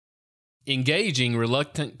Engaging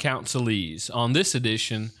Reluctant Counselees on this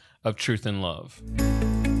edition of Truth and Love.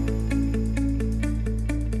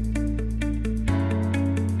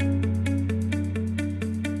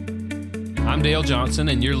 I'm Dale Johnson,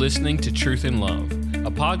 and you're listening to Truth and Love,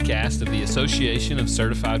 a podcast of the Association of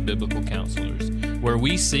Certified Biblical Counselors, where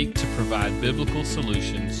we seek to provide biblical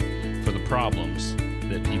solutions for the problems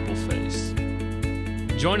that people face.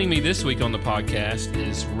 Joining me this week on the podcast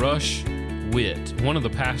is Rush Witt, one of the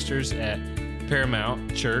pastors at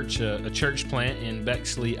Paramount Church, a church plant in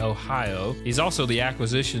Bexley, Ohio. He's also the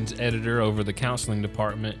acquisitions editor over the counseling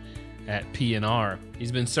department at P&R.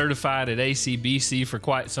 He's been certified at ACBC for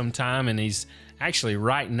quite some time, and he's actually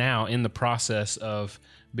right now in the process of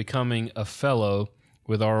becoming a fellow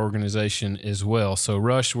with our organization as well. So,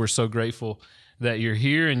 Rush, we're so grateful that you're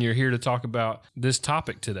here, and you're here to talk about this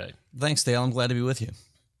topic today. Thanks, Dale. I'm glad to be with you.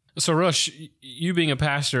 So, Rush, you being a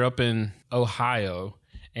pastor up in Ohio,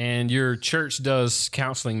 and your church does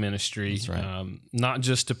counseling ministry, That's right. Not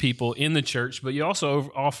just to people in the church, but you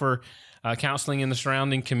also offer counseling in the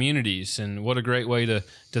surrounding communities. And what a great way to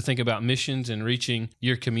think about missions and reaching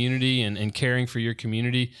your community and caring for your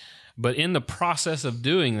community. But in the process of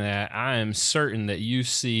doing that, I am certain that you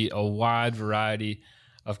see a wide variety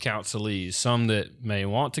of counselees, some that may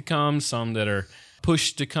want to come, some that are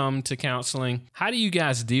pushed to come to counseling. How do you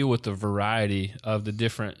guys deal with the variety of the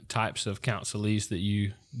different types of counselees that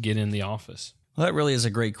you get in the office? Well, that really is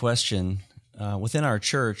a great question. Within our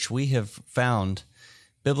church, we have found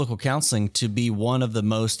biblical counseling to be one of the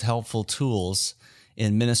most helpful tools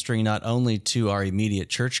in ministering not only to our immediate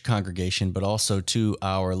church congregation, but also to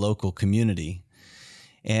our local community.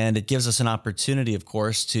 And it gives us an opportunity, of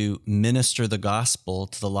course, to minister the gospel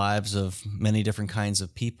to the lives of many different kinds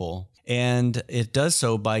of people. And it does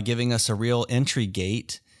so by giving us a real entry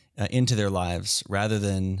gate into their lives, rather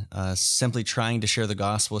than simply trying to share the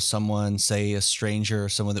gospel with someone, say a stranger or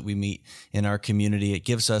someone that we meet in our community. It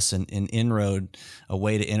gives us an inroad, a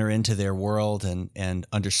way to enter into their world and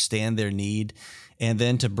understand their need, and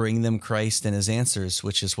then to bring them Christ and his answers,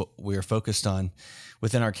 which is what we're focused on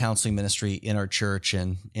within our counseling ministry in our church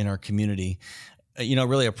and in our community.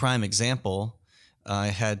 Really a prime example I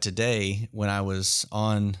had today when I was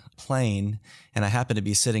on a plane, and I happened to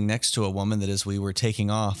be sitting next to a woman that as we were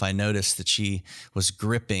taking off, I noticed that she was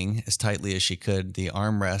gripping as tightly as she could the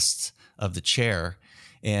armrests of the chair,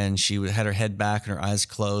 and she had her head back and her eyes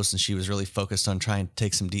closed, and she was really focused on trying to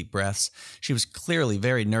take some deep breaths. She was clearly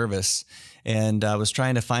very nervous, and I was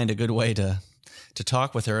trying to find a good way to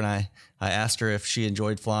talk with her, and I asked her if she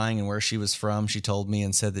enjoyed flying and where she was from. She told me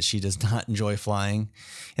and said that she does not enjoy flying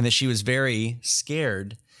and that she was very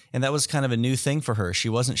scared, and that was kind of a new thing for her. She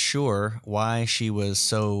wasn't sure why she was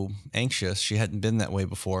so anxious. She hadn't been that way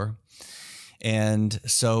before. And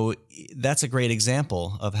so that's a great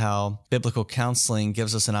example of how biblical counseling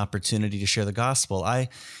gives us an opportunity to share the gospel. I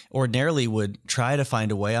ordinarily would try to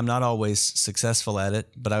find a way. I'm not always successful at it,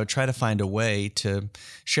 but I would try to find a way to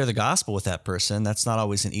share the gospel with that person. That's not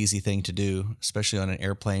always an easy thing to do, especially on an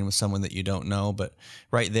airplane with someone that you don't know. But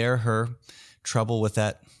right there, her trouble with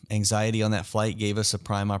that anxiety on that flight gave us a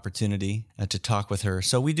prime opportunity to talk with her.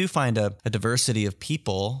 So we do find a diversity of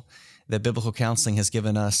people that biblical counseling has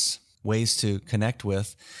given us ways to connect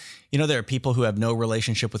with. There are people who have no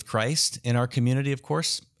relationship with Christ in our community, of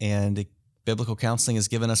course, and biblical counseling has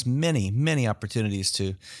given us many, many opportunities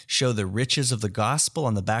to show the riches of the gospel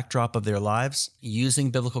on the backdrop of their lives, using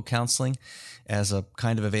biblical counseling as a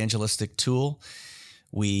kind of evangelistic tool.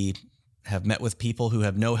 We have met with people who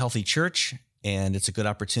have no healthy church, and it's a good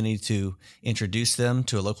opportunity to introduce them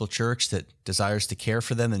to a local church that desires to care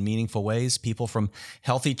for them in meaningful ways. People from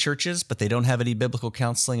healthy churches, but they don't have any biblical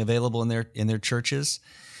counseling available in their churches.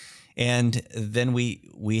 And then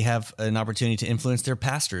we have an opportunity to influence their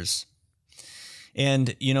pastors. And,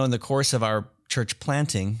 in the course of our church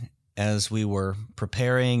planting, as we were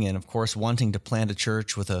preparing and, of course, wanting to plant a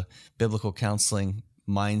church with a biblical counseling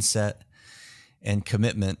mindset and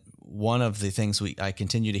commitment, one of the things I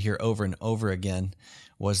continue to hear over and over again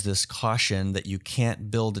was this caution that you can't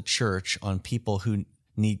build a church on people who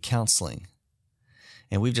need counseling.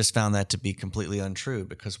 And we've just found that to be completely untrue,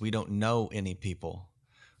 because we don't know any people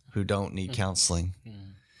who don't need counseling.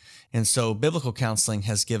 And so biblical counseling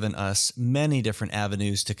has given us many different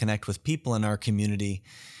avenues to connect with people in our community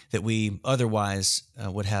that we otherwise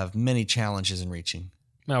would have many challenges in reaching.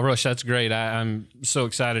 Now, Rush, that's great. I'm so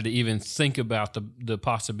excited to even think about the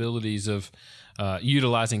possibilities of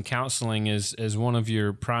utilizing counseling as one of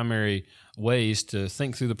your primary ways to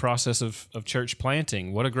think through the process of church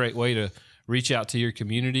planting. What a great way to reach out to your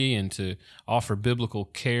community and to offer biblical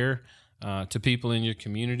care to people in your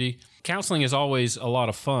community. Counseling is always a lot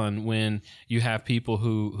of fun when you have people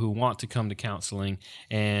who want to come to counseling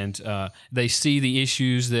and they see the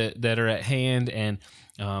issues that are at hand, and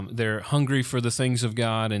they're hungry for the things of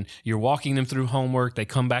God, and you're walking them through homework. They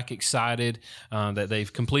come back excited that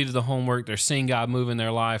they've completed the homework. They're seeing God move in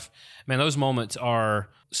their life. Man, those moments are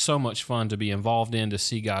so much fun to be involved in, to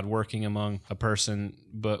see God working among a person.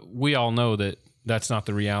 But we all know that that's not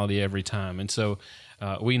the reality every time. And so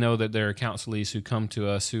we know that there are counselees who come to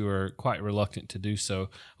us who are quite reluctant to do so.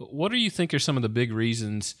 What do you think are some of the big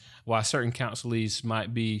reasons why certain counselees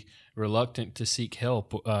might be reluctant to seek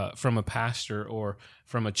help from a pastor or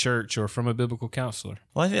from a church or from a biblical counselor?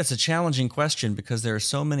 Well, I think that's a challenging question because there are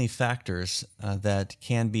so many factors that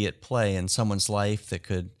can be at play in someone's life that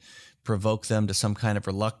could provoke them to some kind of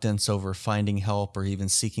reluctance over finding help or even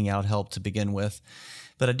seeking out help to begin with.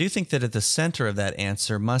 But I do think that at the center of that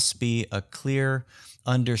answer must be a clear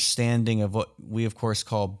understanding of what we, of course,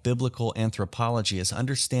 call biblical anthropology, is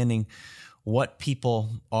understanding what people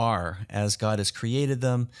are as God has created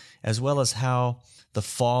them, as well as how the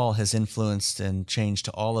fall has influenced and changed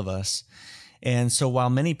to all of us. And so while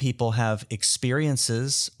many people have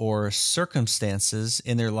experiences or circumstances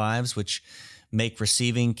in their lives which make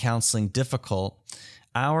receiving counseling difficult,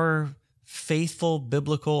 our faithful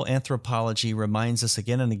biblical anthropology reminds us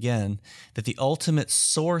again and again that the ultimate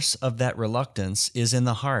source of that reluctance is in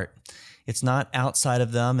the heart. It's not outside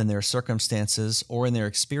of them in their circumstances or in their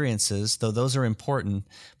experiences, though those are important,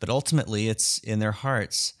 but ultimately it's in their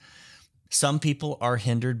hearts. Some people are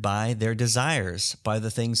hindered by their desires, by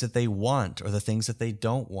the things that they want or the things that they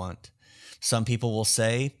don't want. Some people will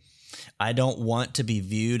say, I don't want to be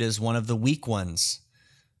viewed as one of the weak ones,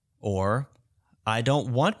 or I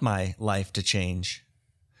don't want my life to change,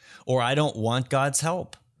 or I don't want God's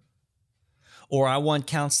help, or I want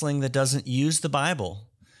counseling that doesn't use the Bible.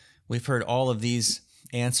 We've heard all of these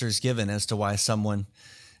answers given as to why someone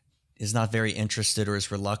is not very interested or is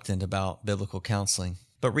reluctant about biblical counseling.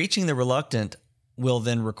 But reaching the reluctant will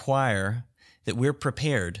then require that we're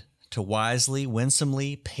prepared to wisely,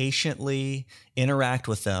 winsomely, patiently interact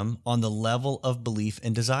with them on the level of belief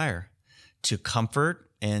and desire, to comfort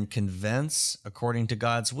and convince according to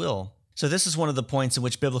God's will. So this is one of the points in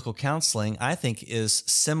which biblical counseling, I think, is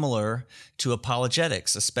similar to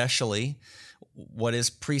apologetics, especially what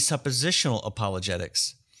is presuppositional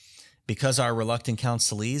apologetics. Because our reluctant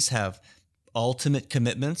counselees have ultimate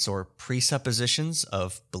commitments or presuppositions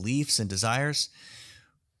of beliefs and desires,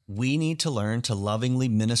 we need to learn to lovingly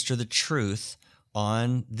minister the truth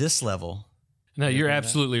on this level. No, you're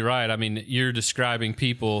absolutely right. I mean, you're describing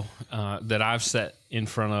people that I've sat in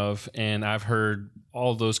front of, and I've heard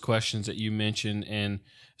all those questions that you mentioned and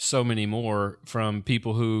so many more from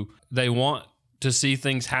people who they want to see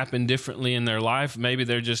things happen differently in their life. Maybe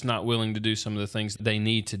they're just not willing to do some of the things they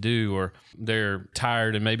need to do, or they're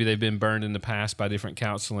tired and maybe they've been burned in the past by different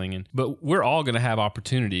counseling. But we're all going to have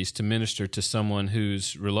opportunities to minister to someone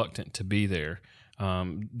who's reluctant to be there.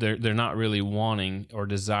 They're not really wanting or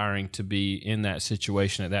desiring to be in that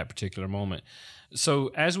situation at that particular moment.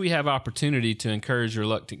 So as we have opportunity to encourage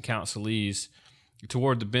reluctant counselees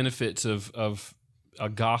toward the benefits of a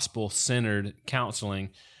gospel-centered counseling,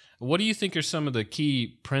 what do you think are some of the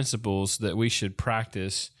key principles that we should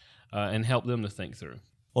practice and help them to think through?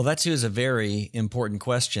 Well, that too is a very important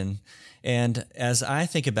question. And as I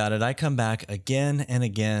think about it, I come back again and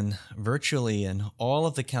again, virtually in all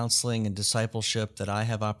of the counseling and discipleship that I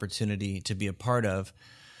have opportunity to be a part of,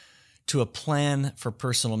 to a plan for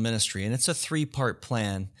personal ministry. And it's a 3-part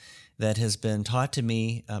plan that has been taught to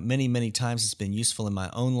me many, many times. It's been useful in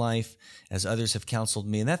my own life as others have counseled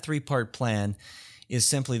me. And that 3-part plan is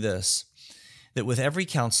simply this: that with every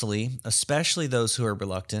counselee, especially those who are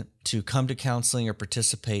reluctant to come to counseling or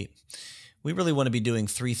participate, we really want to be doing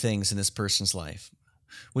 3 things in this person's life.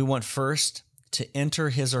 We want first to enter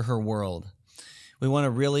his or her world. We want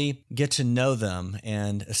to really get to know them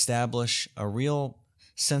and establish a real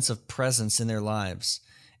sense of presence in their lives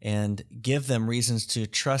and give them reasons to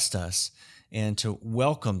trust us and to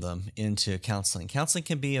welcome them into counseling. Counseling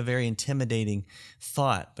can be a very intimidating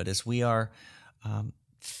thought, but as we are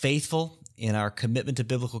faithful in our commitment to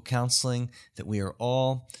biblical counseling, that we are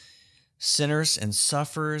all sinners and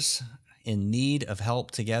sufferers in need of help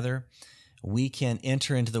together, we can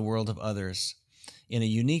enter into the world of others in a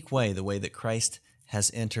unique way, the way that Christ has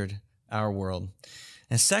entered our world.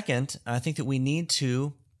 And second, I think that we need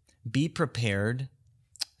to be prepared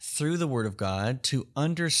through the Word of God to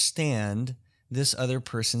understand this other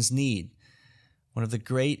person's need. One of the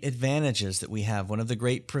great advantages that we have, one of the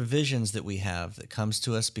great provisions that we have that comes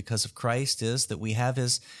to us because of Christ is that we have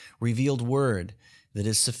His revealed Word that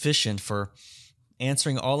is sufficient for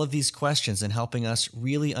answering all of these questions and helping us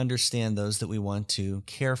really understand those that we want to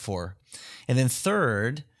care for. And then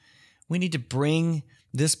third, we need to bring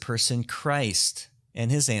this person Christ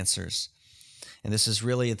and his answers. And this is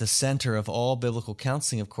really at the center of all biblical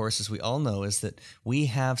counseling, of course, as we all know, is that we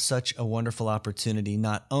have such a wonderful opportunity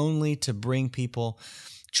not only to bring people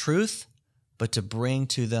truth, but to bring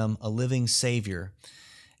to them a living Savior.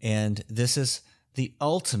 And this is the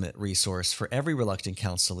ultimate resource for every reluctant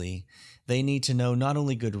counselee. They need to know not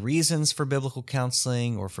only good reasons for biblical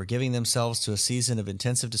counseling or for giving themselves to a season of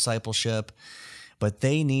intensive discipleship, but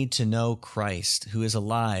they need to know Christ, who is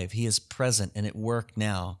alive. He is present and at work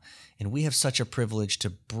now. And we have such a privilege to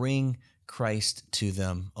bring Christ to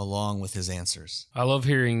them along with his answers. I love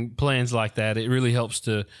hearing plans like that. It really helps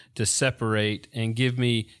to separate and give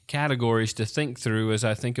me categories to think through as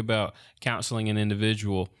I think about counseling an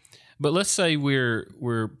individual. But let's say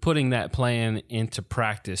we're putting that plan into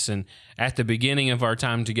practice. And at the beginning of our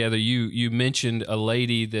time together, you mentioned a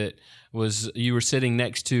lady that you were sitting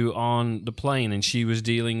next to on the plane, and she was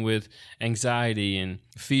dealing with anxiety and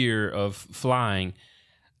fear of flying.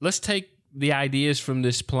 Let's take the ideas from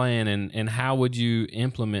this plan and how would you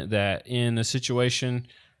implement that in a situation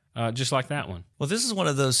just like that one? Well, this is one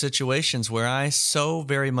of those situations where I so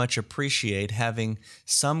very much appreciate having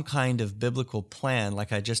some kind of biblical plan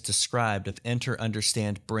like I just described of enter,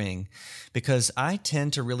 understand, bring, because I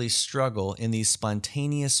tend to really struggle in these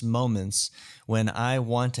spontaneous moments when I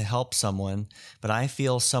want to help someone, but I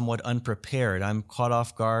feel somewhat unprepared. I'm caught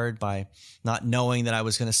off guard by not knowing that I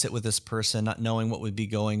was going to sit with this person, not knowing what would be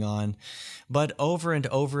going on. But over and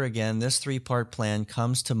over again, this three-part plan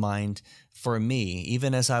comes to mind for me.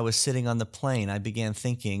 Even as I was sitting on the plane, I began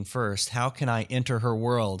thinking first, how can I enter her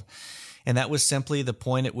world? And that was simply the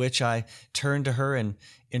point at which I turned to her and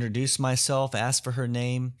introduced myself, asked for her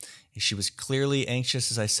name. She was clearly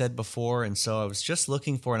anxious, as I said before, and so I was just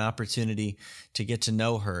looking for an opportunity to get to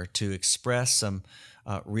know her, to express some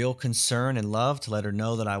real concern and love, to let her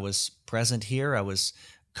know that I was present here. I was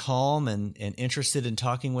calm and interested in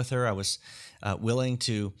talking with her. I was willing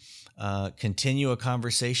to continue a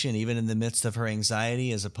conversation even in the midst of her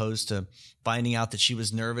anxiety, as opposed to finding out that she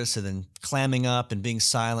was nervous and then clamming up and being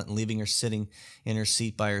silent and leaving her sitting in her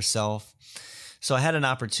seat by herself. So I had an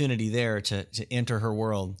opportunity there to enter her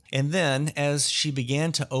world. And then as she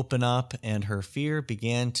began to open up and her fear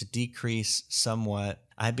began to decrease somewhat,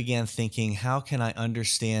 I began thinking, how can I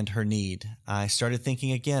understand her need? I started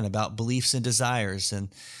thinking again about beliefs and desires and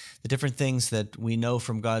the different things that we know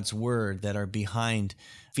from God's word that are behind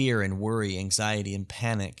fear and worry, anxiety and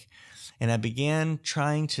panic. And I began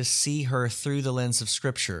trying to see her through the lens of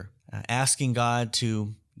Scripture, asking God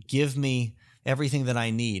to give me everything that I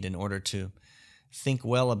need in order to think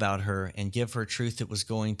well about her and give her truth that was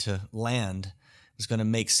going to land, was going to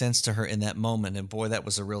make sense to her in that moment. And boy, that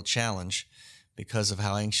was a real challenge because of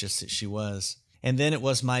how anxious that she was. And then it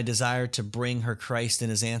was my desire to bring her Christ and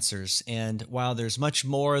his answers. And while there's much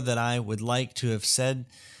more that I would like to have said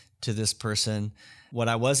to this person, what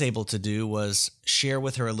I was able to do was share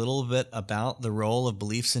with her a little bit about the role of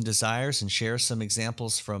beliefs and desires and share some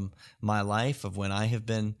examples from my life of when I have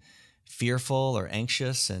been fearful or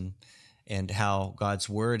anxious and how God's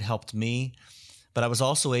word helped me. But I was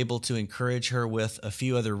also able to encourage her with a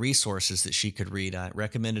few other resources that she could read. I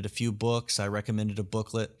recommended a few books. I recommended a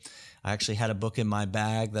booklet. I actually had a book in my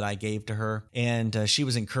bag that I gave to her, and she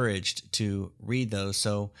was encouraged to read those.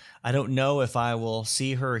 So I don't know if I will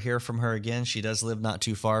see her or hear from her again. She does live not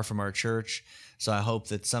too far from our church, so I hope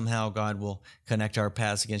that somehow God will connect our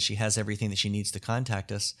paths again. She has everything that she needs to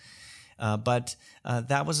contact us. But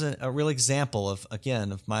that was a real example of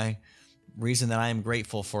my reason that I am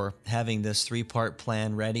grateful for having this three-part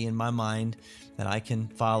plan ready in my mind that I can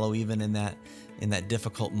follow even in that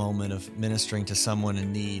difficult moment of ministering to someone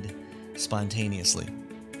in need spontaneously.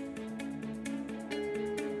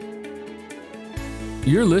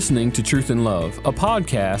 You're listening to Truth and Love, a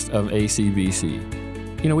podcast of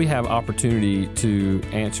ACBC. You know, we have opportunity to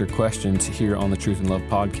answer questions here on the Truth and Love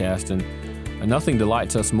podcast, and nothing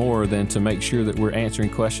delights us more than to make sure that we're answering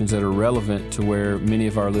questions that are relevant to where many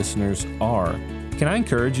of our listeners are. Can I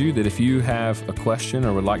encourage you that if you have a question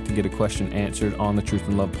or would like to get a question answered on the Truth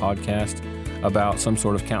and Love podcast about some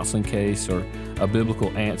sort of counseling case or a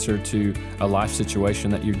biblical answer to a life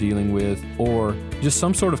situation that you're dealing with, or just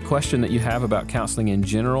some sort of question that you have about counseling in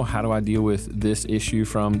general, how do I deal with this issue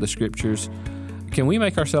from the scriptures? Can we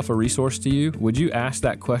make ourselves a resource to you? Would you ask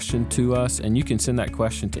that question to us? And you can send that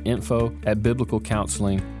question to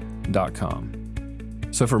info@biblicalcounseling.com.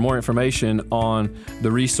 So for more information on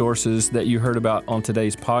the resources that you heard about on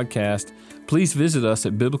today's podcast, please visit us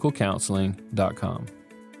at biblicalcounseling.com.